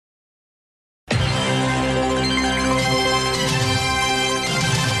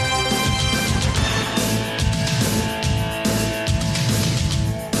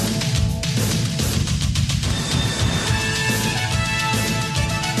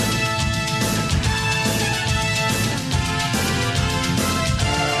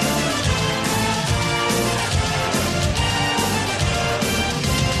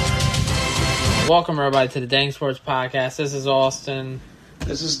welcome everybody to the Dang Sports Podcast. This is Austin.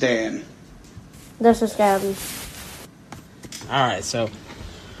 This is Dan. This is Gavin. All right, so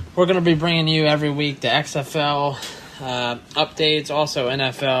we're going to be bringing you every week the XFL updates, also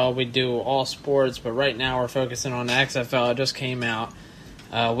NFL. We do all sports, but right now we're focusing on the XFL. It just came out.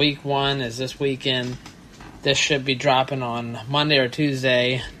 Week 1 is this weekend. This should be dropping on Monday or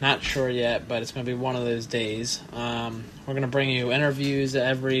Tuesday. Not sure yet, but it's going to be one of those days. We're going to bring you interviews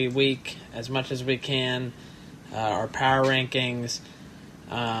every week as much as we can, our power rankings,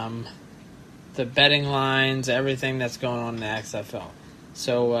 the betting lines, everything that's going on in the XFL.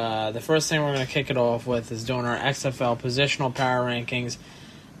 So the first thing we're going to kick it off with is doing our XFL positional power rankings,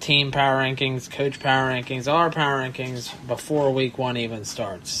 team power rankings, coach power rankings, all our power rankings before week 1 even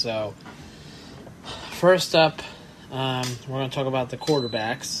starts. So first up, we're going to talk about the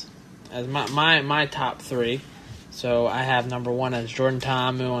quarterbacks as my top 3. So I have number 1 as Jordan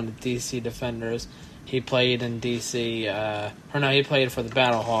Ta'amu on the DC Defenders. He played in DC, he played for the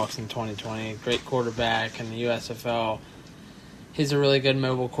Battlehawks in 2020. Great quarterback in the USFL. He's a really good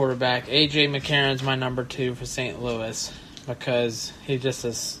mobile quarterback. A.J. McCarron's my number 2 for St. Louis because he's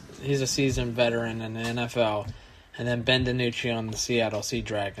a seasoned veteran in the NFL. And then Ben DiNucci on the Seattle Sea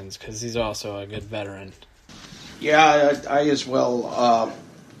Dragons because he's also a good veteran. Yeah, I as well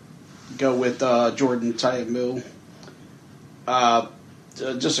go with Jordan Ta'amu.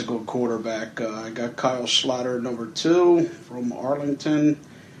 Just a good quarterback. I got Kyle Schlatter, number 2 from Arlington,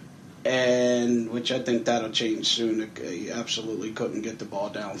 and which I think that'll change soon. He absolutely couldn't get the ball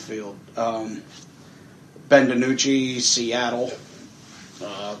downfield. Ben DiNucci, Seattle,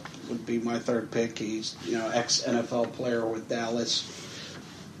 would be my 3rd pick. He's ex-NFL player with Dallas.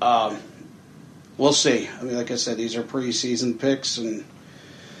 We'll see. I mean, like I said, these are preseason picks, and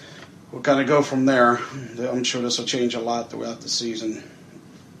we'll kind of go from there. I'm sure this will change a lot throughout the season.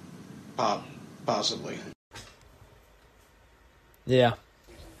 Possibly. Yeah.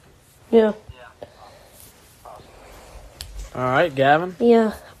 Yeah. All right, Gavin?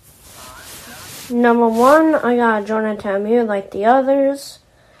 Yeah. Number 1, I got Jordan Ta'amu like the others.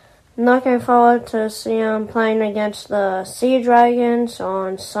 Looking forward to see him playing against the Sea Dragons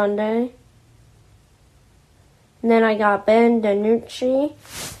on Sunday. And then I got Ben DiNucci,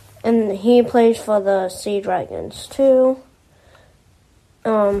 and he plays for the Sea Dragons too.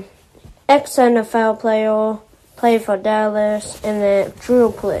 Ex-NFL player, played for Dallas, and then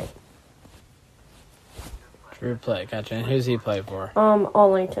Drew Play. Drew Play, gotcha. And who's he play for?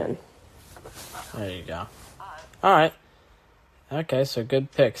 Arlington. There you go. All right. Okay, so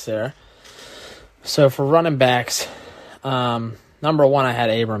good picks there. So for running backs, number 1 I had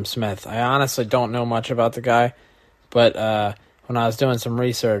Abram Smith. I honestly don't know much about the guy, but when I was doing some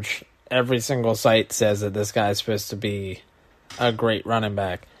research, every single site says that this guy is supposed to be a great running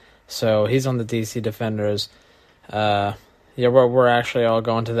back. So he's on the DC Defenders. We're actually all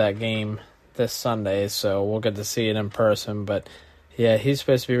going to that game this Sunday, so we'll get to see it in person. But yeah, he's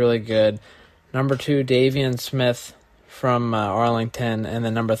supposed to be really good. Number 2, Davian Smith from Arlington, and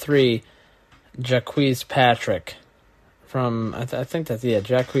then number 3, Jaquez Patrick from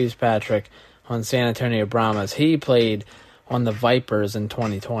Jaquez Patrick on San Antonio Brahmas. He played on the Vipers in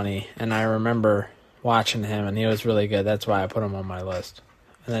 2020, and I remember watching him, and he was really good. That's why I put him on my list.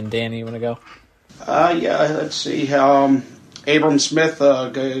 And then, Danny, you want to go? Yeah, let's see. Abram Smith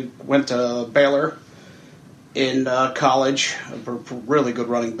went to Baylor in college. A really good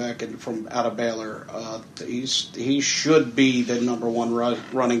running back from out of Baylor. He should be the number 1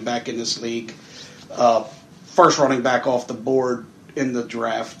 running back in this league. First running back off the board in the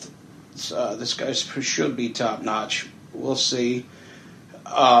draft. This guy should be top notch. We'll see.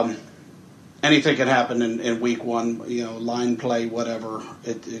 Anything can happen in week 1. Line play, whatever.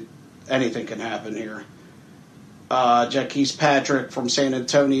 Anything can happen here. Jaquez Patrick from San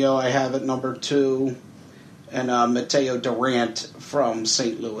Antonio, I have at number 2. And Mateo Durant from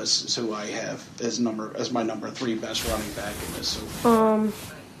St. Louis is who I have as my number 3 best running back in this.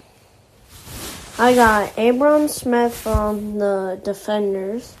 I got Abram Smith from the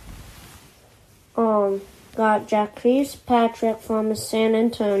Defenders. Got Jaquez Patrick from San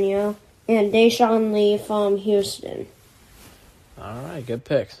Antonio, and Deshaun Lee from Houston. All right, good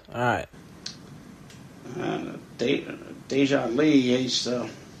picks. All right. Deshaun Lee, he's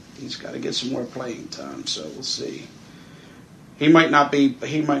got to get some more playing time, so we'll see. He might not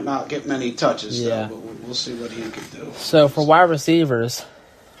get many touches, though, but we'll see what he can do. So for wide receivers,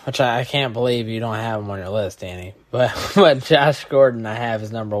 which I can't believe you don't have him on your list, Danny, but Josh Gordon I have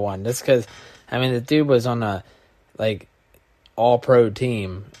as number 1. Just because, the dude was on a all-pro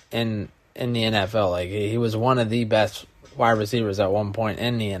team in the NFL. He was one of the best wide receivers at one point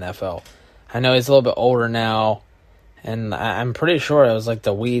in the NFL. I know he's a little bit older now, and I'm pretty sure it was like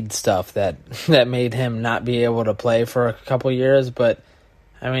the weed stuff that made him not be able to play for a couple years. But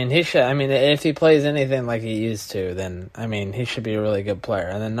I mean, he should. I mean, if he plays anything like he used to, then I mean, he should be a really good player.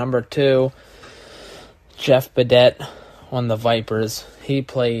 And then number 2, Jeff Badette on the Vipers. He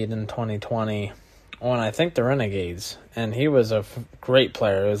played in 2020 on, I think, the Renegades, and he was a great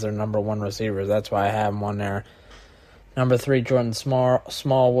player. He was their number 1 receiver. That's why I have him on there. Number 3, Jordan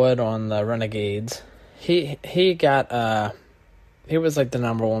Smallwood on the Renegades. He was like the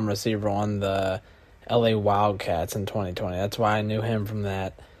number 1 receiver on the LA Wildcats in 2020. That's why I knew him from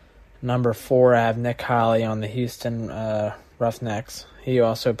that. Number 4, I have Nick Holly on the Houston Roughnecks. He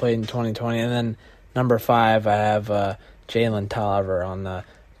also played in 2020. And then number 5, I have Jalen Tolliver on the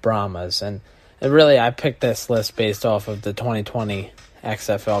Brahmas. And I picked this list based off of the 2020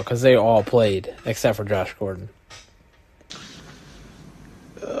 XFL because they all played except for Josh Gordon.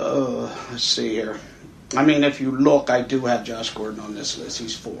 Let's see here. I mean, if you look, I do have Josh Gordon on this list.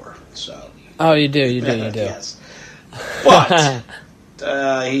 He's 4. So. Oh, you do. Yes. But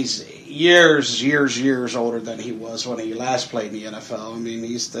he's years older than he was when he last played in the NFL. I mean,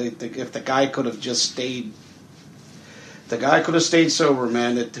 if the guy could have just stayed. The guy could have stayed sober,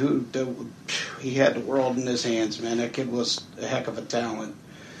 man. He had the world in his hands, man. That kid was a heck of a talent.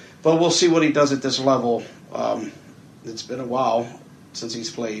 But we'll see what he does at this level. It's been a while since he's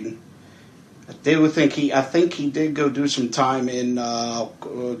played. I think he did go do some time in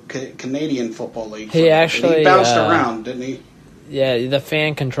Canadian Football League. He bounced around, didn't he? Yeah, the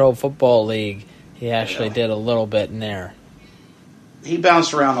Fan Control Football League. He actually did a little bit in there. He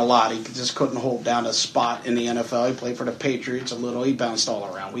bounced around a lot. He just couldn't hold down a spot in the NFL. He played for the Patriots a little. He bounced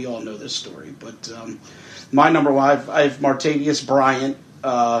all around. We all know this story. But my number 1, I have Martavius Bryant.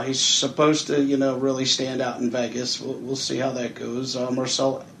 He's supposed to, really stand out in Vegas. We'll see how that goes.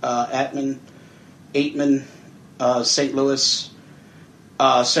 Marcel Aitman, St. Louis.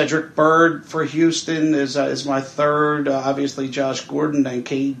 Cedric Byrd for Houston is my 3rd. Obviously, Josh Gordon and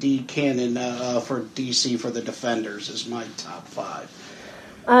K.D. Cannon for D.C. for the Defenders is my top 5.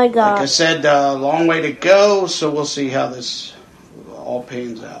 Like I said, long way to go, so we'll see how this all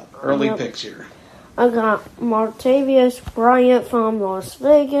pans out. Early picks here. I got Martavius Bryant from Las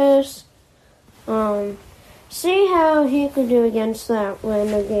Vegas. See how he could do against that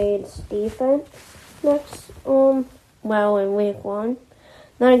Renegades defense in week 1.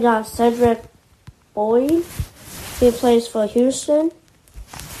 Then I got Cedric Boyd. He plays for Houston.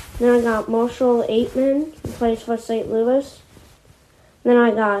 Then I got Marshall Aitman. He plays for St. Louis. Then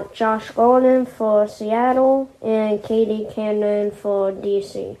I got Josh Gordon for Seattle and K.D. Cannon for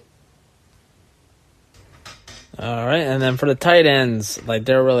D.C. All right, and then for the tight ends,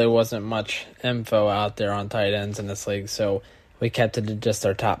 there really wasn't much info out there on tight ends in this league, so we kept it to just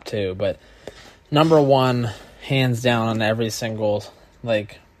our top 2. But number 1, hands down on every single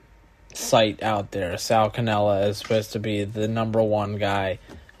site out there, Sal Cannella is supposed to be the number 1 guy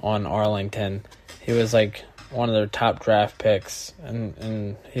on Arlington. He was one of their top draft picks,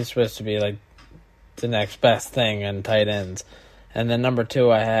 and he's supposed to be the next best thing in tight ends. And then number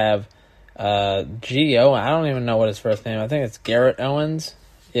 2, I have G.O. I don't even know what his first name. I think it's Garrett Owens.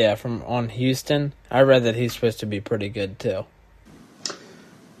 Yeah, on Houston. I read that he's supposed to be pretty good too.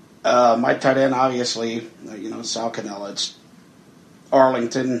 My tight end, obviously, Sal Cannella. It's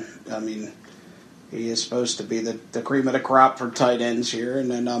Arlington. I mean, he is supposed to be the cream of the crop for tight ends here. And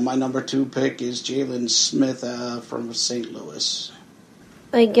then my number 2 pick is Jalen Smith from St. Louis.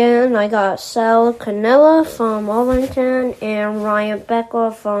 Again, I got Sal Cannella from Arlington and Ryan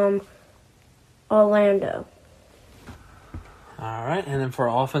Beckler from Orlando. All right, and then for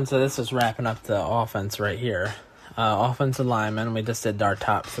offense, so this is wrapping up the offense right here. Offensive lineman, we just did our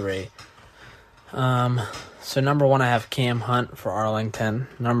top 3. So number 1, I have Cam Hunt for Arlington.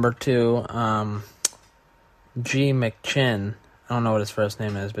 Number 2, G. McChin. I don't know what his first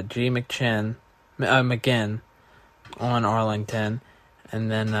name is, but G. McGinn on Arlington. And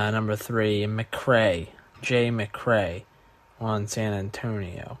then number 3, Jay McCray on San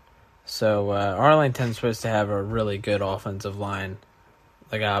Antonio. So Arlington's supposed to have a really good offensive line,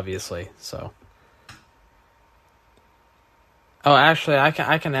 obviously. So, actually, I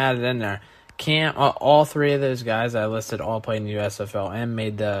can add it in there. All 3 of those guys I listed all played in USFL and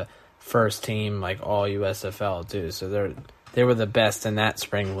made the first team all USFL too. So they were the best in that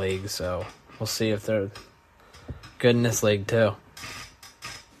spring league. So we'll see if they're good in this league too.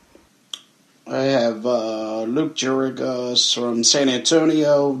 I have Luke Juriga from San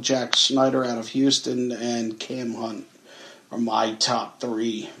Antonio, Jack Snyder out of Houston, and Cam Hunt are my top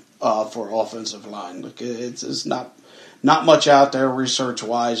 3 for offensive line. Look, it's not not much out there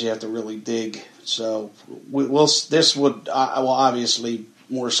research-wise. You have to really dig. So this would obviously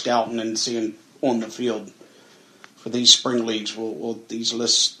more scouting and seeing on the field for these spring leagues. These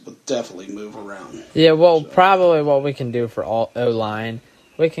lists will definitely move around. Yeah, well, probably what we can do for O-line,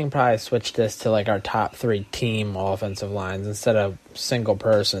 we can probably switch this to like our top 3 team offensive lines instead of single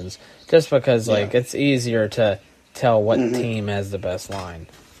persons, just because like it's easier to tell what team has the best line.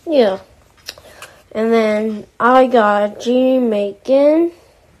 Yeah. And then I got G. Macon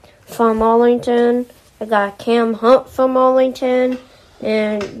from Arlington. I got Cam Hunt from Arlington.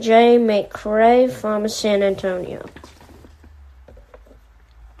 And Jay McRae from San Antonio.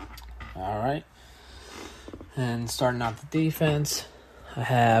 All right. And starting out the defense, I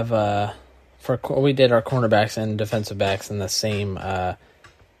have we did our cornerbacks and defensive backs in the same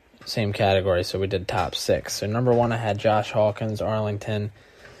category, so we did top 6. So number 1, I had Josh Hawkins, Arlington.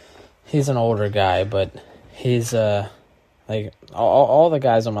 He's an older guy, but he's like all the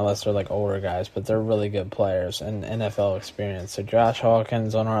guys on my list are like older guys, but they're really good players and NFL experience. So Josh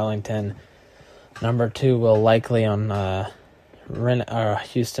Hawkins on Arlington. Number 2, Will Likely on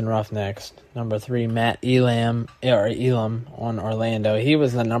Houston Roughnecks. Number 3, Matt Elam on Orlando. He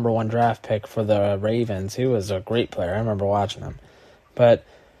was the number 1 draft pick for the Ravens. He was a great player. I remember watching him. But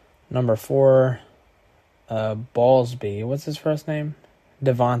number 4, Ballsby. What's his first name?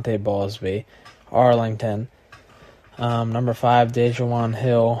 Devontae Ballsby, Arlington. Number 5, Dejuan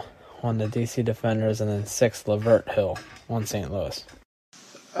Hill on the DC Defenders. And then 6, Lavert Hill on St. Louis.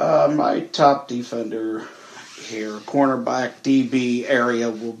 My top defender here, cornerback DB area,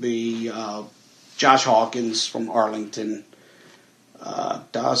 will be Josh Hawkins from Arlington,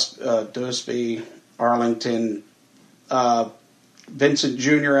 Dusby, Arlington, Vincent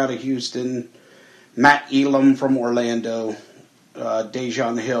Jr. out of Houston, Matt Elam from Orlando,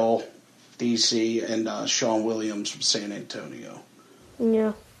 Dejon Hill, DC, and Sean Williams from San Antonio.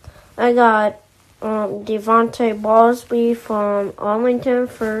 Yeah. I got Devontae Ballsby from Arlington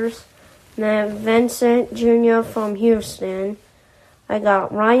first, then Vincent Jr. from Houston. I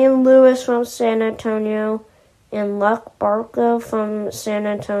got Ryan Lewis from San Antonio and Luck Barker from San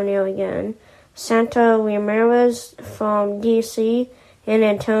Antonio again. Santa Ramirez from DC and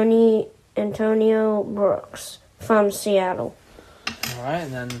Antonio Brooks from Seattle. All right,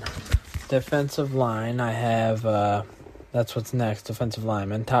 and then defensive line, I have, that's what's next, defensive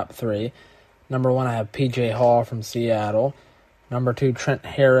lineman, top 3. Number 1, I have P.J. Hall from Seattle. Number 2, Trent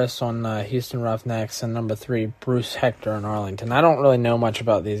Harris on Houston Roughnecks. And number 3, Bruce Hector in Arlington. I don't really know much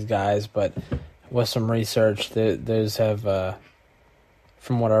about these guys, but with some research, those have,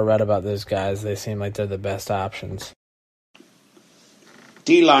 from what I read about those guys, they seem like they're the best options.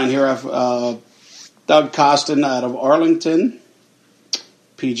 D-line here, I have Doug Costin out of Arlington,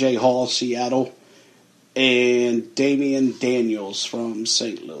 P.J. Hall, Seattle, and Damian Daniels from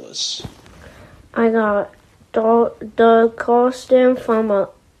St. Louis. I got Doug Costin from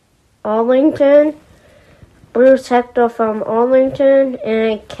Arlington, Bruce Hector from Arlington,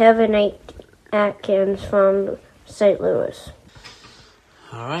 and Kevin Atkins from St. Louis.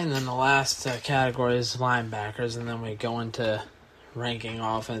 All right, and then the last category is linebackers, and then we go into ranking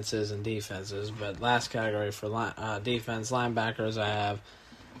offenses and defenses. But last category for defense, linebackers, I have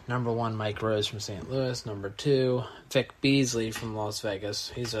number 1, Mike Rose from St. Louis. Number 2, Vic Beasley from Las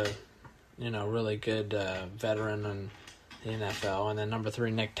Vegas. He's a really good veteran in the NFL. And then number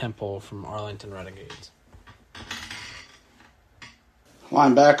 3, Nick Temple from Arlington Renegades.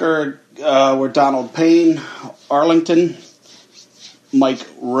 Linebacker, we're Donald Payne, Arlington, Mike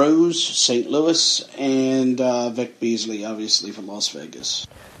Rose, St. Louis, and Vic Beasley, obviously, from Las Vegas.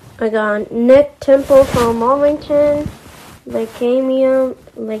 I got Nick Temple from Arlington, Lakeem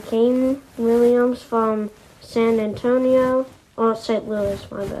Williams from San Antonio, St. Louis,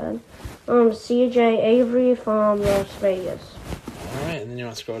 my bad. C.J. Avery from Las Vegas. All right, and then you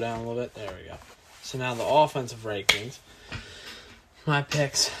want to scroll down a little bit? There we go. So now the offensive rankings. My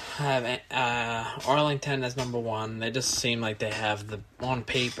picks, I have Arlington as number 1. They just seem like they have, on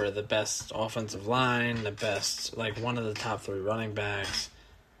paper, the best offensive line, the best, like one of the top 3 running backs.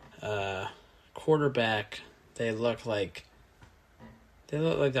 Quarterback, they look like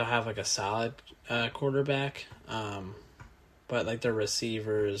they'll have like a solid quarterback. But like their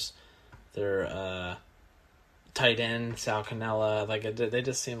receivers, their tight end, Sal Cannella, like they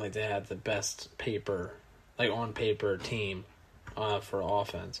just seem like they have the best on paper team for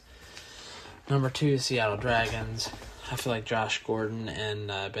offense. Number 2, Seattle Dragons. I feel like Josh Gordon and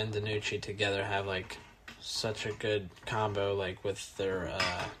Ben DiNucci together have like such a good combo, like with their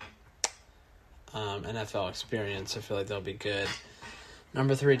NFL experience. I feel like they'll be good.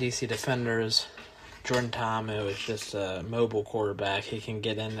 Number 3, DC Defenders. Jordan Ta'amu is just a mobile quarterback. He can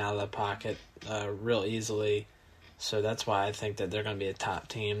get in and out of the pocket real easily. So that's why I think that they're going to be a top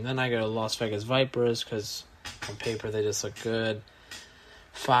team. Then I go to Las Vegas Vipers because on paper they just look good.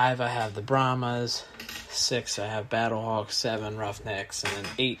 5, I have the Brahmas. 6, I have Battlehawks. 7, Roughnecks. And then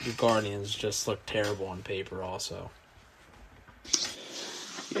 8, the Guardians just look terrible on paper also.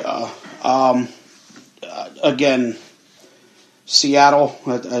 Yeah. Again, Seattle,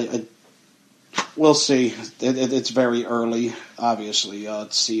 we'll see. It's very early, obviously.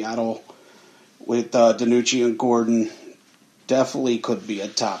 Seattle with DiNucci and Gordon definitely could be a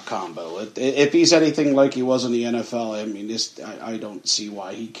top combo. If he's anything like he was in the NFL, I mean, I don't see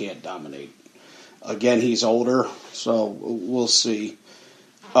why he can't dominate. Again, he's older, so we'll see.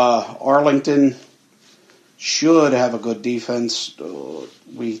 Arlington should have a good defense.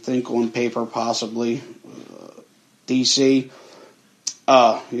 We think on paper possibly. DC,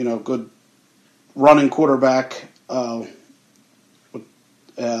 good running quarterback.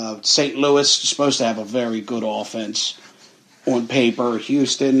 St. Louis is supposed to have a very good offense on paper.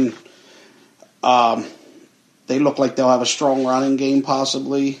 Houston, they look like they'll have a strong running game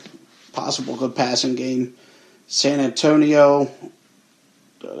possible good passing game. San Antonio,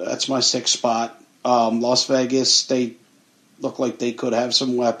 that's my 6th spot. Las Vegas, they look like they could have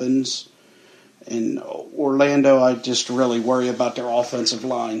some weapons. And Orlando, I just really worry about their offensive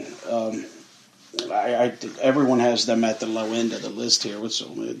line. Everyone has them at the low end of the list here, so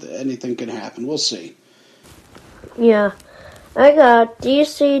anything can happen. We'll see. Yeah. I got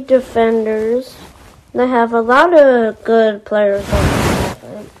DC Defenders. They have a lot of good players on the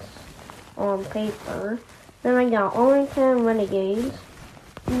offense, on paper. Then I got Arlington Renegades.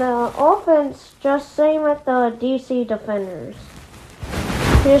 The offense just same with the DC Defenders.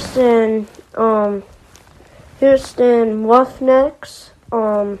 Houston Roughnecks.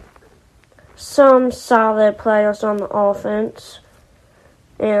 Some solid players on the offense.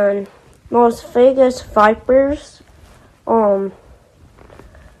 And Las Vegas Vipers. I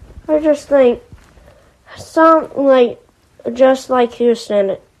just think just like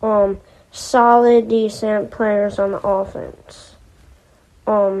Houston, solid, decent players on the offense.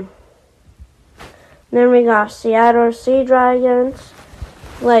 Then we got Seattle Sea Dragons.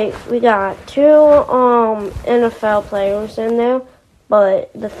 We got 2 NFL players in there,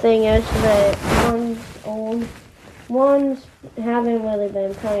 but the thing is that one's haven't really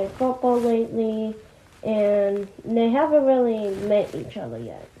been playing football lately, and they haven't really met each other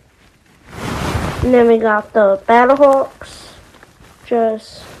yet. And then we got the Battlehawks.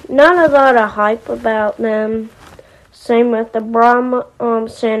 Just not a lot of hype about them. Same with the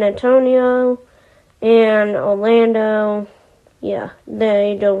San Antonio and Orlando. Yeah,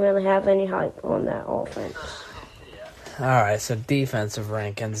 they don't really have any hype on that offense. All right, so defensive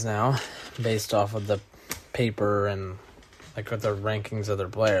rankings now, based off of the paper and with the rankings of their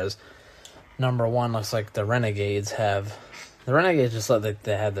players. Number 1 looks like the Renegades just look like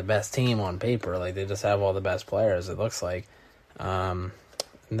they have the best team on paper. They just have all the best players, it looks like. And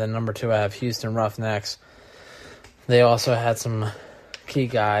then number 2, I have Houston Roughnecks. They also had some key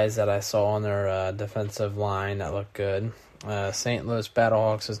guys that I saw on their defensive line that looked good. St. Louis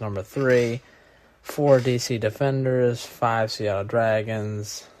Battlehawks is number 3. 4 DC Defenders. 5 Seattle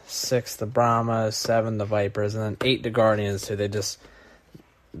Dragons. 6 the Brahmas. 7 the Vipers. And then 8 the Guardians, who they're just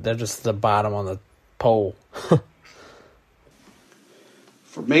the bottom on the pole.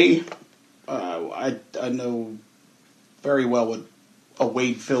 For me, I know very well what a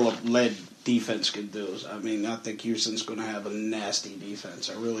Wade Phillip-led defense can do. I mean, I think Houston's going to have a nasty defense.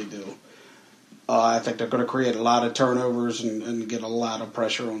 I really do. I think they're going to create a lot of turnovers and get a lot of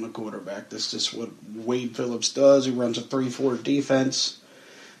pressure on the quarterback. That's just what Wade Phillips does. He runs a 3-4 defense.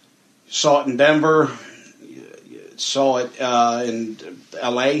 You saw it in Denver. You saw it in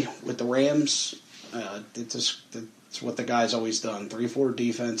L.A. with the Rams. It's what the guy's always done. 3-4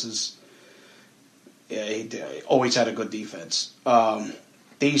 defenses. Yeah, he always had a good defense.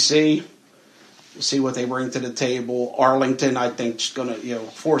 D.C., we'll see what they bring to the table. Arlington, I think, is going to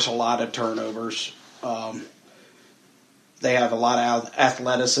force a lot of turnovers. They have a lot of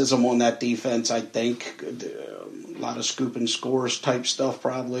athleticism on that defense, I think. A lot of scoop and scores type stuff,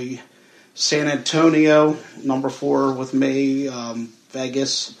 probably. San Antonio, number 4 with me.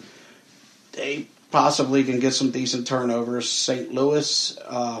 Vegas, they possibly can get some decent turnovers. St. Louis,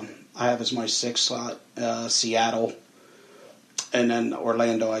 I have as my 6th slot. Seattle. And then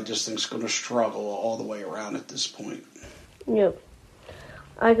Orlando, I just think, is going to struggle all the way around at this point. Yep.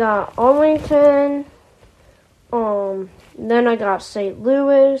 I got Arlington. Then I got St.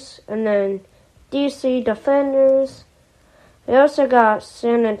 Louis. And then DC Defenders. I also got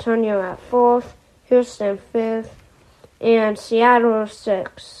San Antonio at 4th. Houston 5th, and Seattle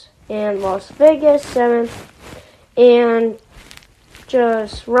 6th, and Las Vegas 7th, and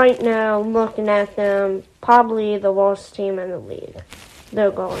just right now, looking at them, probably the worst team in the league.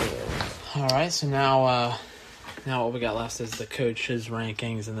 They're going in. All right, so now what we got left is the coaches'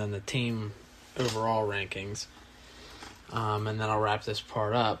 rankings and then the team overall rankings. And then I'll wrap this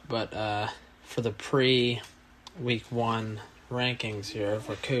part up. But for the pre-week 1 rankings here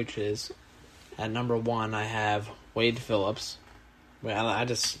for coaches, at number 1 I have Wade Phillips. Well, I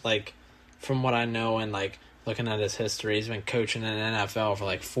just, like, from what I know and, like, looking at his history, he's been coaching in the NFL for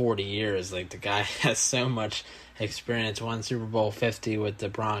like 40 years. Like, the guy has so much experience. Won Super Bowl 50 with the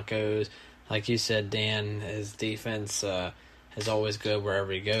Broncos. Like you said, Dan, his defense is always good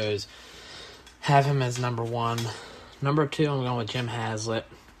wherever he goes. Have him as number 1. Number 2, I'm going with Jim Haslett.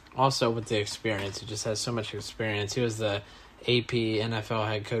 Also with the experience. He just has so much experience. He was the AP NFL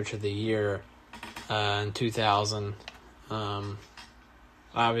Head Coach of the Year in 2000.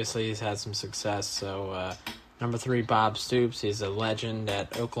 Obviously, he's had some success. So, number 3, Bob Stoops. He's a legend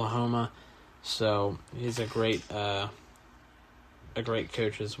at Oklahoma. So, he's a great coach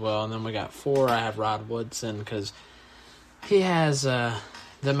as well. And then we got 4, I have Rod Woodson because he has the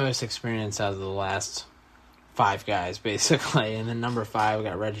most experience out of the last 5 guys, basically. And then number 5, we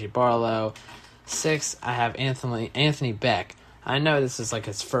got Reggie Barlow. 6, I have Anthony Beck. I know this is like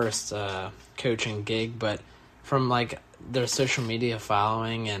his first coaching gig, but from like their social media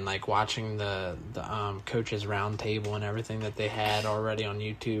following and like watching the coaches round table and everything that they had already on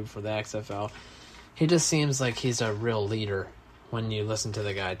YouTube for the XFL, he just seems like he's a real leader when you listen to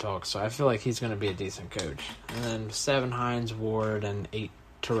the guy talk. So I feel like he's going to be a decent coach. And then 7, Hines Ward, and 8,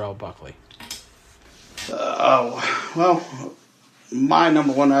 Terrell Buckley. Well, my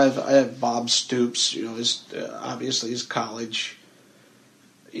number 1, I have Bob Stoops. You know, obviously his college,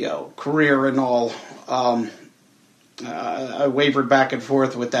 career and all. I wavered back and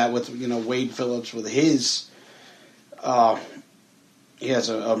forth with that with Wade Phillips with his. He has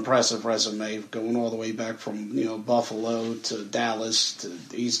an impressive resume going all the way back from Buffalo to Dallas.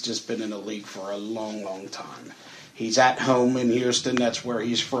 He's just been in the league for a long, long time. He's at home in Houston. That's where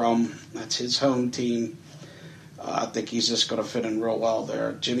he's from. That's his home team. I think he's just going to fit in real well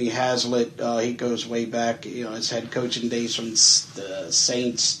there. Jimmy Haslett, he goes way back. His head coaching days from the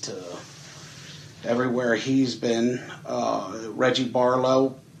Saints to everywhere he's been. Reggie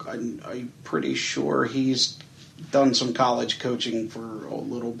Barlow, I'm pretty sure he's done some college coaching for a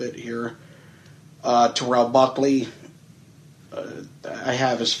little bit here. Terrell Buckley, I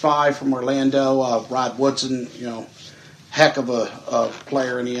have as 5 from Orlando. Rod Woodson, heck of a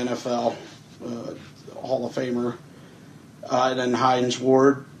player in the NFL, Hall of Famer. And then Hines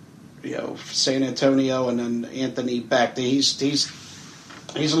Ward, San Antonio, and then Anthony Beck. He's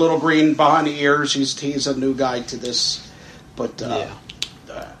a little green behind the ears. He's a new guy to this, but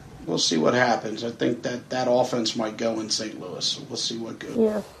we'll see what happens. I think that offense might go in St. Louis. So we'll see what goes.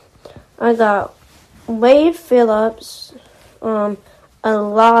 Yeah, I got Wade Phillips, a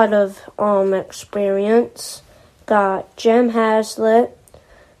lot of experience. Got Jim Haslett,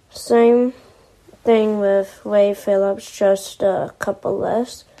 same thing with Wade Phillips, just a couple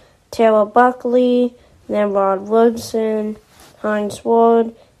less. Terrell Buckley, then Rod Woodson, Hines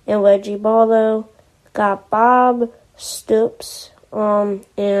Ward, and Reggie Barlow. Got Bob Stoops, and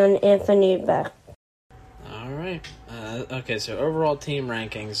Anthony Beck. All right. Okay, so overall team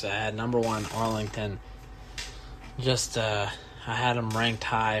rankings, I had number 1, Arlington. Just, I had them ranked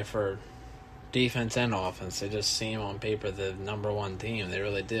high for defense and offense. They just seem on paper the number 1 team. They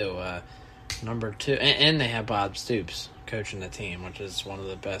really do. Number 2, and they have Bob Stoops coaching the team, which is one of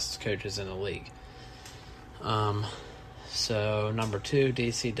the best coaches in the league. So number 2,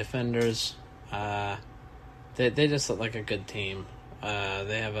 DC Defenders. They just look like a good team.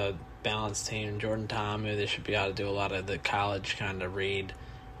 They have a balanced team. Jordan Ta'amu, they should be able to do a lot of the college kind of read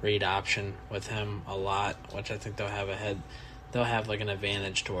option with him a lot, which I think they'll have like an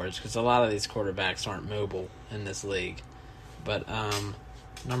advantage towards, because a lot of these quarterbacks aren't mobile in this league. But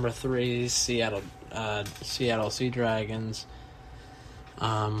number 3, Seattle Sea Dragons.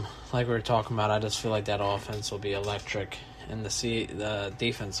 Like we were talking about, I just feel like that offense will be electric, and the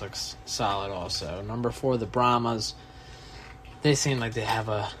defense looks solid also. Number 4, the Brahmas. They seem like they have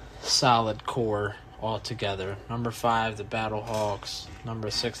a solid core altogether. Number 5, the Battlehawks.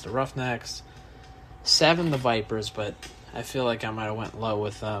 Number 6, the Roughnecks. 7, the Vipers, but I feel like I might have went low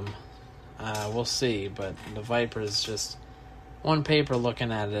with them. We'll see, but the Vipers, just on paper,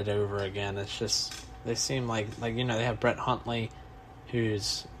 looking at it over again, it's just, they seem like they have Brett Huntley,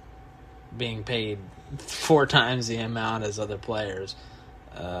 who's being paid 4 times the amount as other players.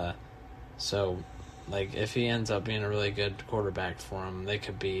 So Like, if he ends up being a really good quarterback for him, they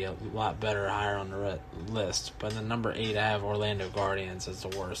could be a lot better higher on the list. But then number 8, I have Orlando Guardians as the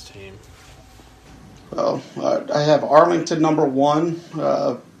worst team. Well, I have Arlington number 1.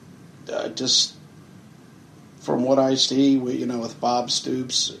 Just from what I see, with Bob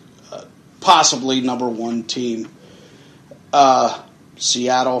Stoops, possibly number 1 team.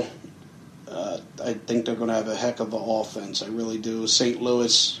 Seattle, I think they're going to have a heck of an offense. I really do. St.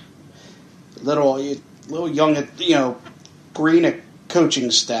 Louis, little young, green at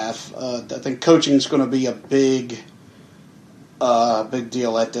coaching staff. I think coaching is going to be a big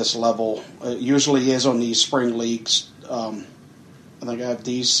deal at this level. It usually is on these spring leagues. I think I have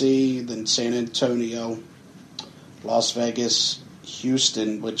D.C., then San Antonio, Las Vegas,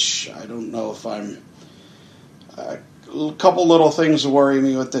 Houston, which I don't know if I'm. A couple little things worry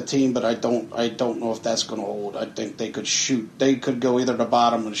me with the team, but I don't know if that's going to hold. I think they could shoot. They could go either the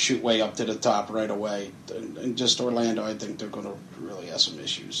bottom or shoot way up to the top right away. And just Orlando, I think they're going to really have some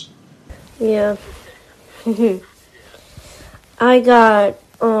issues. Yeah. I got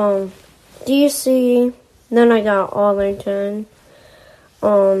DC, then I got Arlington,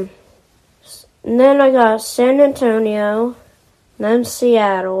 then I got San Antonio, then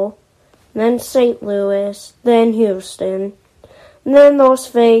Seattle, then St. Louis, then Houston, then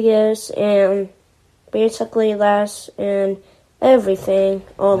Las Vegas, and basically last in everything,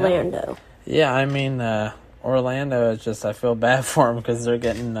 Orlando. Yeah, I mean, Orlando is just, I feel bad for them because they're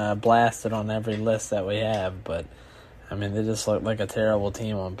getting blasted on every list that we have, but, I mean, they just look like a terrible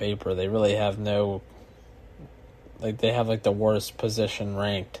team on paper. They really have they have the worst position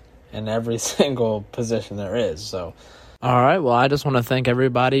ranked in every single position there is, so. All right, well, I just want to thank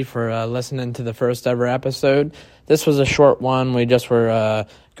everybody for listening to the first ever episode. This was a short one. We just were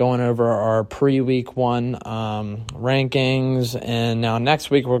going over our pre-week 1 rankings, and now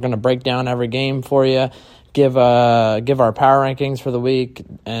next week we're going to break down every game for you, give our power rankings for the week,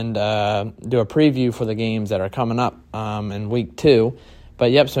 and do a preview for the games that are coming up in week 2.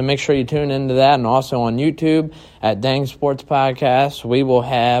 But, yep, so make sure you tune into that, and also on YouTube at Dang Sports Podcast, we will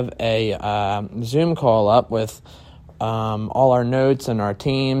have a Zoom call up with all our notes and our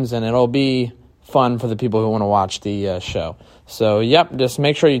teams, and it'll be fun for the people who want to watch the show. So, yep, just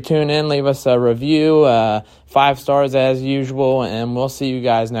make sure you tune in, leave us a review, 5 stars as usual, and we'll see you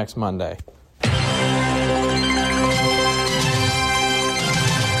guys next Monday.